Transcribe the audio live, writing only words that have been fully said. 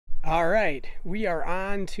All right, we are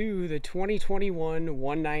on to the 2021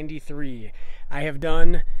 193. I have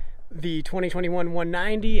done the 2021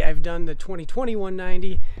 190, I've done the 2020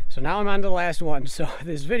 190, so now I'm on to the last one. So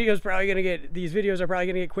these videos are probably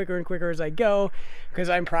gonna get quicker and quicker as I go, because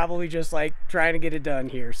I'm probably just like trying to get it done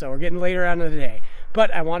here. So we're getting later on in the day.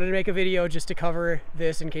 But I wanted to make a video just to cover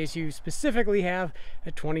this in case you specifically have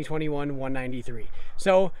a 2021 193.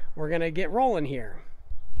 So we're gonna get rolling here.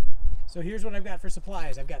 So here's what I've got for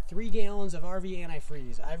supplies. I've got 3 gallons of RV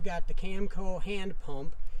antifreeze. I've got the Camco hand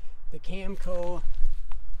pump, the Camco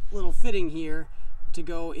little fitting here to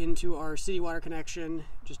go into our city water connection,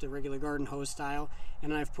 just a regular garden hose style.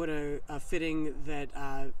 And I've put a fitting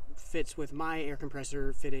that fits with my air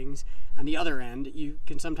compressor fittings on the other end. You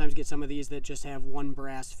can sometimes get some of these that just have one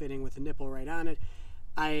brass fitting with a nipple right on it.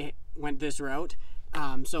 I went this route.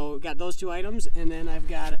 So got those 2 items, and then I've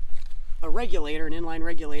got a regulator, an inline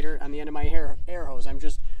regulator on the end of my air hose. I'm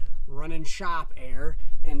just running shop air,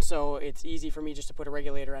 and so it's easy for me just to put a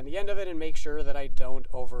regulator on the end of it and make sure that I don't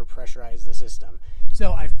over pressurize the system.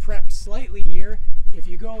 So I've prepped slightly here. If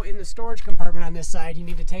you go in the storage compartment on this side, you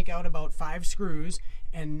need to take out about 5 screws,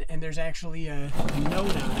 and there's actually a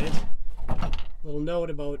note on it, a little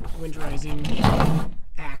note about winterizing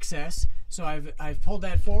access. So I've pulled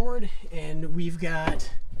that forward, and we've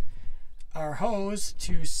got our hose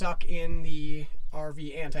to suck in the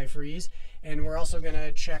RV antifreeze, and we're also going to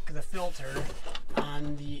check the filter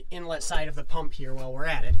on the inlet side of the pump here while we're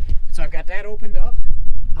at it. So I've got that opened up.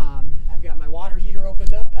 I've got my water heater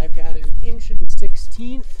opened up. I've got an 1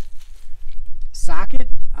 1/16 socket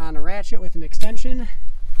on a ratchet with an extension,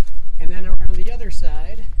 and then around the other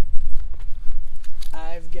side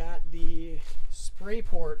I've got the spray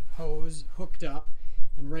port hose hooked up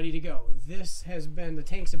and ready to go. This has been, the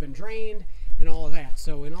tanks have been drained and all of that.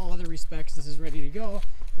 So in all other respects, this is ready to go.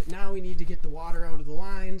 But now we need to get the water out of the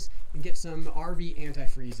lines and get some RV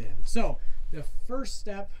antifreeze in. So the first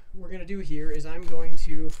step we're going to do here is I'm going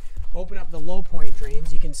to open up the low point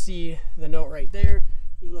drains. You can see the note right there.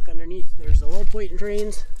 You look underneath, there's the low point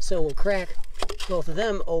drains. So we'll crack both of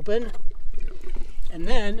them open. And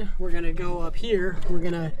then we're going to go up here. We're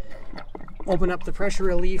going to open up the pressure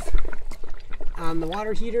relief on the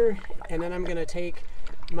water heater, and then I'm going to take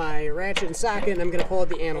my ratchet and socket and I'm going to pull out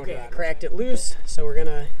the anode rod. I cracked it loose, so we're going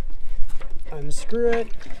to unscrew it,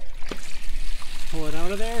 pull it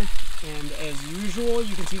out of there, and as usual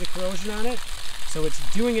you can see the corrosion on it, so it's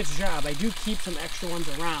doing its job. I do keep some extra ones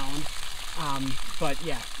around, but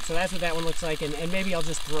yeah, so that's what that one looks like, and maybe I'll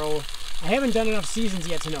just throw, I haven't done enough seasons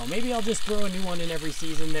yet to know, maybe I'll just throw a new one in every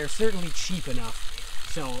season. They're certainly cheap enough,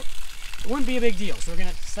 so it wouldn't be a big deal. So we're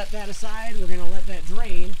going to set that aside. We're going to let that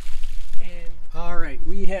drain. And all right,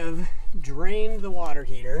 we have drained the water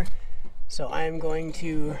heater. So I'm going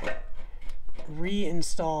to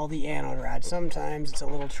reinstall the anode rod. Sometimes it's a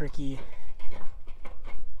little tricky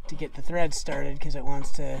to get the thread started because it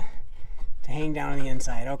wants to hang down on the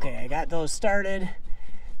inside. Okay, I got those started.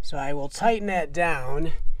 So I will tighten that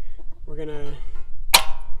down. We're going to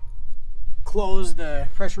close the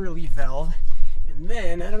pressure relief valve. And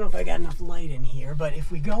then, I don't know if I got enough light in here, but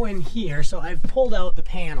if we go in here, so I've pulled out the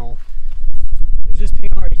panel. There's this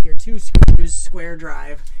panel right here, 2 screws, square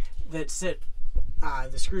drive, that sit,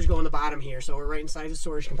 the screws go on the bottom here, so we're right inside the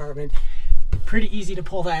storage compartment. Pretty easy to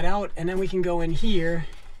pull that out, and then we can go in here,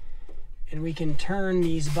 and we can turn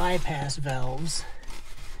these bypass valves.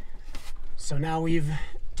 So now we've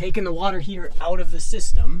taken the water heater out of the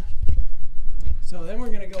system. So then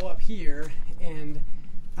we're gonna go up here, and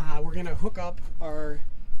we're going to hook up our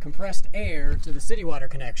compressed air to the city water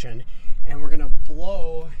connection, and we're going to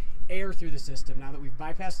blow air through the system. Now that we've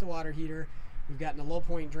bypassed the water heater, we've gotten the low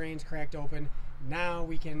point drains cracked open, now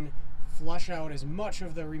we can flush out as much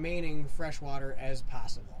of the remaining fresh water as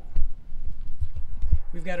possible.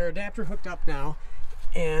 We've got our adapter hooked up now,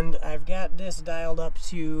 and I've got this dialed up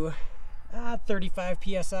to 35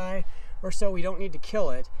 psi or so. We don't need to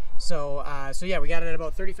kill it. So yeah, we got it at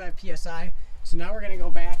about 35 psi. So now we're going to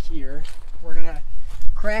go back here. We're going to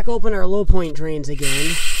crack open our low point drains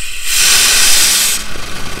again.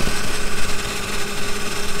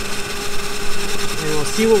 And we'll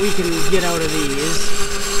see what we can get out of these.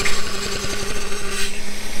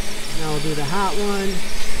 Now we'll do the hot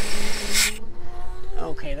one.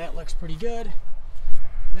 Okay, that looks pretty good.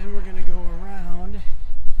 Then we're going to go around.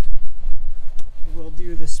 We'll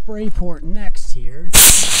do the spray port next here.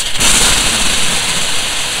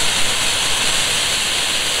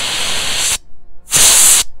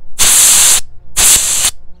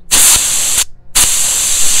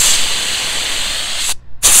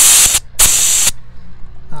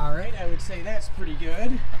 Say that's pretty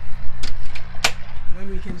good. Then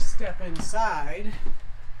we can step inside,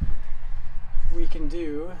 we can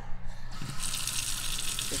do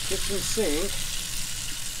the kitchen sink.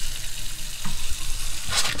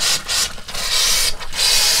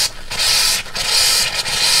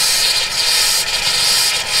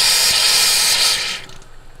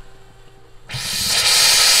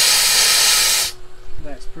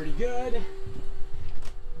 That's pretty good.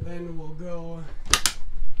 Then we'll go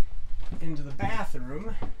into the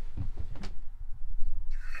bathroom.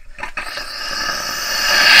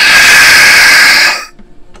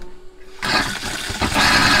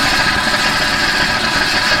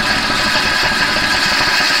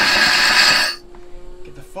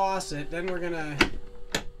 Get the faucet, then we're gonna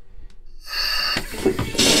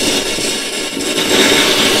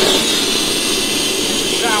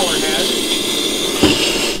shower head.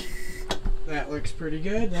 That looks pretty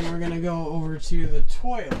good. Then we're gonna go over to the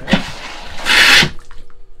toilet.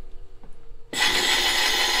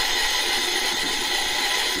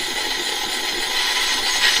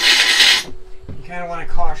 You kind of want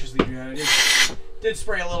to cautiously do that. I did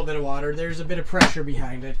spray a little bit of water. There's a bit of pressure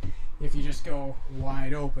behind it if you just go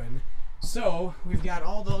wide open. So we've got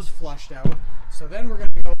all those flushed out. So then we're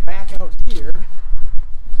gonna go back out here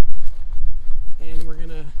and we're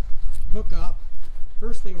gonna hook up.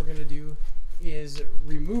 First thing we're gonna do is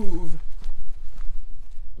remove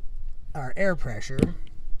our air pressure,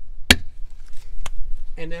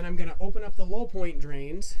 and then I'm going to open up the low point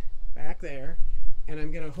drains back there, and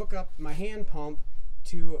I'm going to hook up my hand pump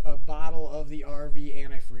to a bottle of the RV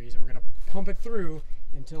antifreeze, and we're going to pump it through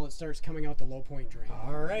until it starts coming out the low point drain.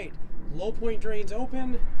 All right, low point drains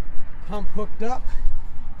open, pump hooked up.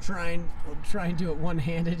 We'll try and do it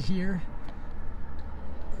one-handed here.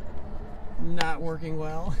 Not working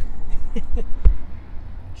well.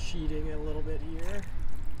 Cheating a little bit here.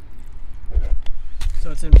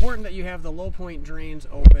 So it's important that you have the low point drains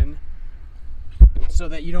open so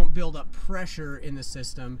that you don't build up pressure in the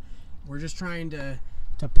system. We're just trying to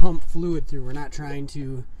pump fluid through. We're not trying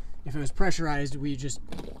to, if it was pressurized,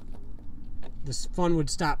 this fun would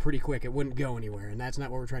stop pretty quick. It wouldn't go anywhere, and that's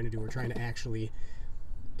not what we're trying to do. We're trying to actually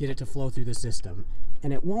get it to flow through the system.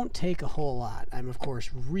 And it won't take a whole lot. I'm, of course,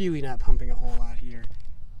 really not pumping a whole lot here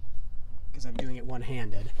because I'm doing it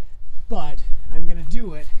one-handed. But I'm going to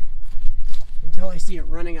do it until I see it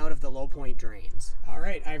running out of the low point drains. All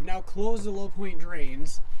right, I've now closed the low point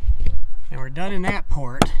drains, and we're done in that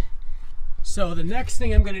port. So the next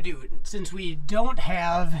thing I'm going to do, since we don't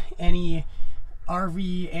have any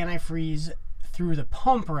RV antifreeze through the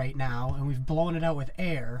pump right now, and we've blown it out with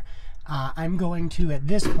air, I'm going to, at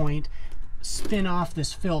this point, spin off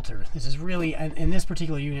this filter. This is really, in this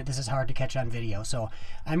particular unit, this is hard to catch on video, so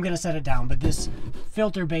I'm going to set it down, but this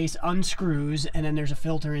filter base unscrews, and then there's a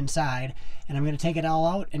filter inside, and I'm going to take it all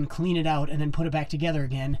out and clean it out and then put it back together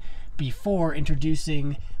again before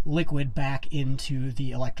introducing liquid back into the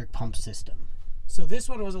electric pump system. So this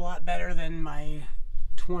one was a lot better than my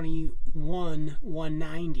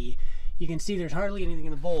 190. You can see there's hardly anything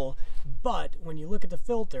in the bowl, but when you look at the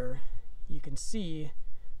filter, you can see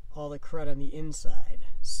all the crud on the inside.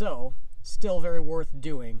 So still very worth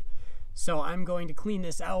doing. So I'm going to clean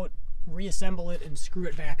this out, reassemble it, and screw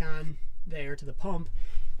it back on there to the pump,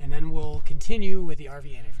 and then we'll continue with the RV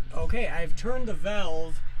antifreeze. Okay, I've turned the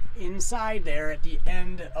valve inside there at the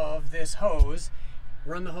end of this hose,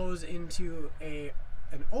 run the hose into an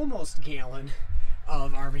almost gallon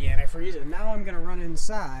of RV antifreeze, and now I'm going to run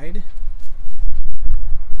inside.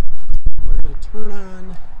 We're going to turn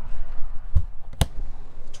on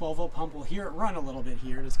 12-volt pump. We'll hear it run a little bit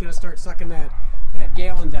here, and it's going to start sucking that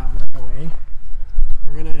gallon down right away.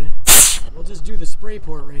 We'll just do the spray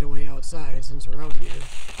port right away outside since we're out here.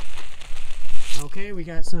 Okay, we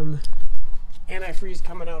got some antifreeze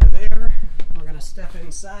coming out of there. We're going to step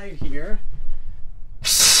inside here.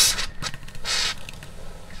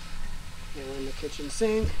 And we're in the kitchen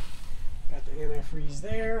sink. Got the antifreeze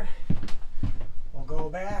there. We'll go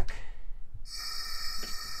back.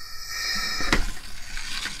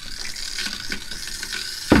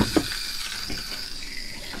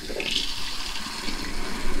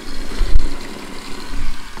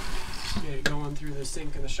 Get it going through the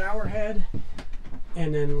sink and the shower head.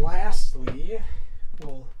 And then lastly,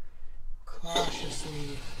 we'll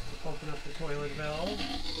cautiously open up the toilet valve.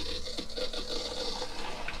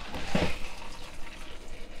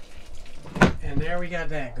 And there we got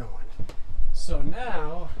that going. So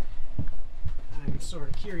now, I'm sort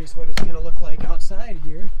of curious what it's going to look like outside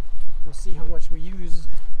here. We'll see how much we used,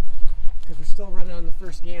 because we're still running on the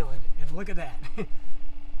first gallon. And look at that.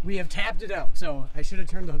 We have tapped it out. So I should have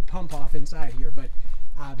turned the pump off inside here. But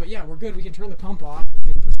yeah, we're good. We can turn the pump off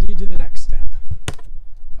and proceed to the next step.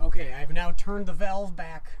 Okay, I've now turned the valve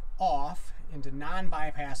back off into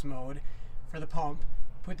non-bypass mode for the pump.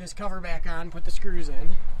 Put this cover back on, put the screws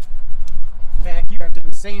in. Back here, I've done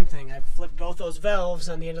the same thing. I've flipped both those valves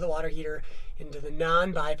on the end of the water heater into the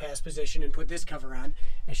non-bypass position and put this cover on.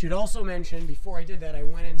 I should also mention, before I did that, I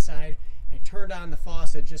went inside, I turned on the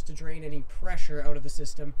faucet just to drain any pressure out of the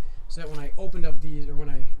system so that when I opened up these, or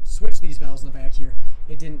when I switched these valves in the back here,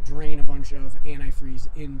 it didn't drain a bunch of antifreeze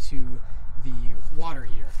into the water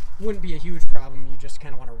heater. Wouldn't be a huge problem, you just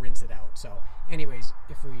kind of want to rinse it out. So anyways,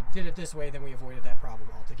 if we did it this way, then we avoided that problem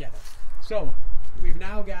altogether. So we've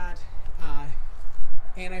now got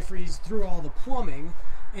antifreeze through all the plumbing,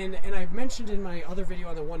 and I mentioned in my other video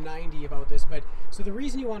on the 190 about this, but so the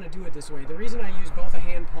reason you want to do it this way, the reason I use both a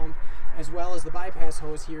hand pump as well as the bypass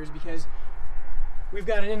hose here is because we've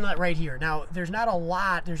got an inlet right here. Now there's not a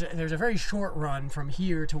lot, there's a very short run from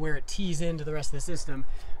here to where it tees into the rest of the system,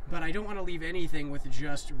 but I don't want to leave anything with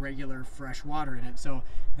just regular fresh water in it, so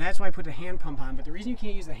that's why I put the hand pump on. But the reason you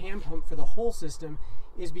can't use the hand pump for the whole system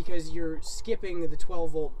is because you're skipping the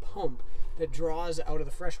 12-volt pump that draws out of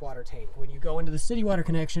the freshwater tank. When you go into the city water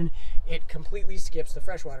connection, it completely skips the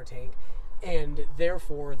freshwater tank and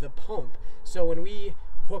therefore the pump. So when we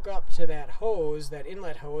hook up to that hose, that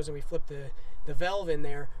inlet hose, and we flip the valve in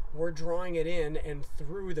there, we're drawing it in and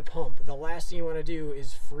through the pump. The last thing you want to do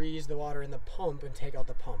is freeze the water in the pump and take out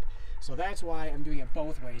the pump. So that's why I'm doing it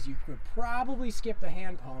both ways. You could probably skip the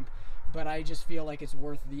hand pump, but I just feel like it's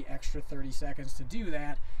worth the extra 30 seconds to do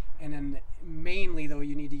that. And then mainly though,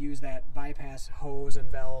 you need to use that bypass hose and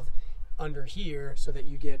valve under here so that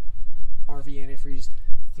you get RV antifreeze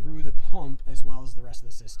through the pump as well as the rest of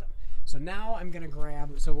the system. So now I'm going to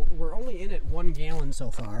grab, so we're only in at 1 gallon so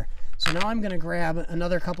far. So now I'm going to grab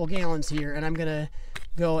another couple gallons here, and I'm going to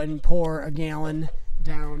go and pour a gallon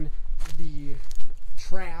down the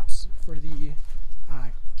traps for the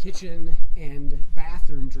kitchen and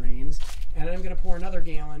bathroom drains, and I'm going to pour another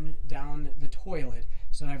gallon down the toilet.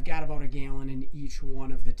 So I've got about a gallon in each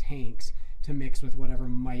one of the tanks to mix with whatever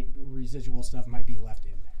residual stuff might be left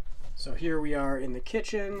in there. So here we are in the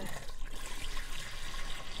kitchen.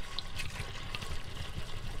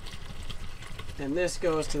 And this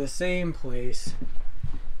goes to the same place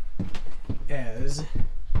as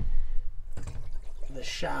the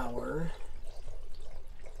shower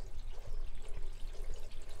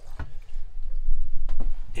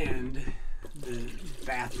and the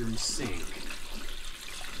bathroom sink.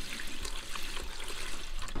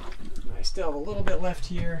 I still have a little bit left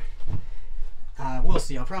here. We'll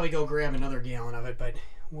see. I'll probably go grab another gallon of it, but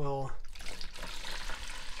we'll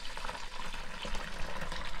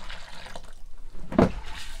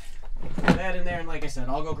put that in there, and like I said,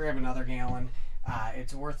 I'll go grab another gallon.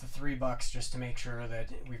 It's worth the $3 just to make sure that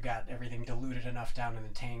we've got everything diluted enough down in the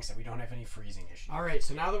tanks that we don't have any freezing issues. Alright,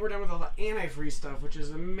 so now that we're done with all the antifreeze stuff, which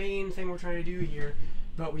is the main thing we're trying to do here,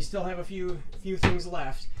 but we still have a few things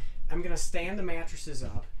left, I'm going to stand the mattresses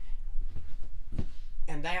up.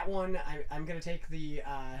 And that one, I'm going to take the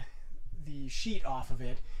sheet off of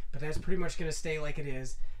it, but that's pretty much going to stay like it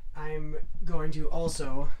is. I'm going to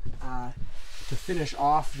also, to finish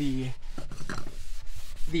off the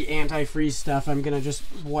antifreeze stuff, I'm going to just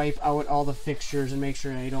wipe out all the fixtures and make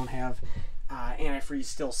sure I don't have antifreeze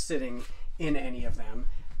still sitting in any of them.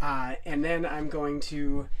 And then I'm going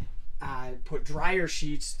to put dryer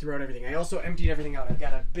sheets throughout everything. I also emptied everything out. I've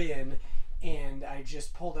got a bin, and I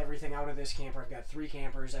just pulled everything out of this camper. I've got 3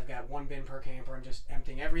 campers. I've got 1 bin per camper. I'm just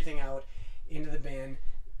emptying everything out into the bin,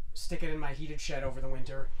 stick it in my heated shed over the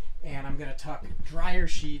winter, and I'm going to tuck dryer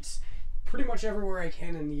sheets pretty much everywhere I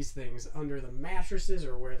can in these things, under the mattresses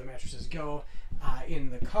or where the mattresses go, in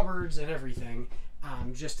the cupboards and everything,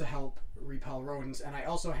 just to help repel rodents. And I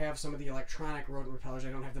also have some of the electronic rodent repellers. I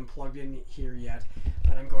don't have them plugged in here yet,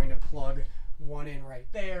 but I'm going to plug one in right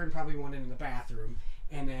there and probably one in the bathroom.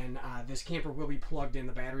 And then this camper will be plugged in.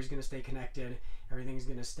 The battery's going to stay connected. Everything's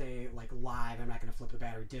going to stay like live. I'm not going to flip the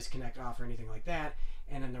battery disconnect off or anything like that.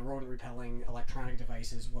 And then the rodent repelling electronic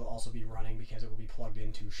devices will also be running because it will be plugged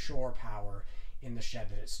into shore power in the shed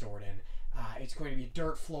that it's stored in. It's going to be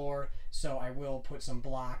dirt floor, so I will put some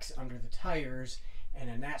blocks under the tires, and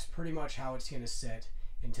then that's pretty much how it's going to sit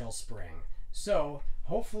until spring. So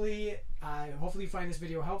hopefully you find this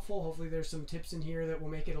video helpful. Hopefully there's some tips in here that will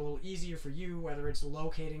make it a little easier for you, whether it's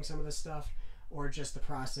locating some of the stuff or just the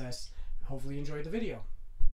process. Hopefully you enjoyed the video.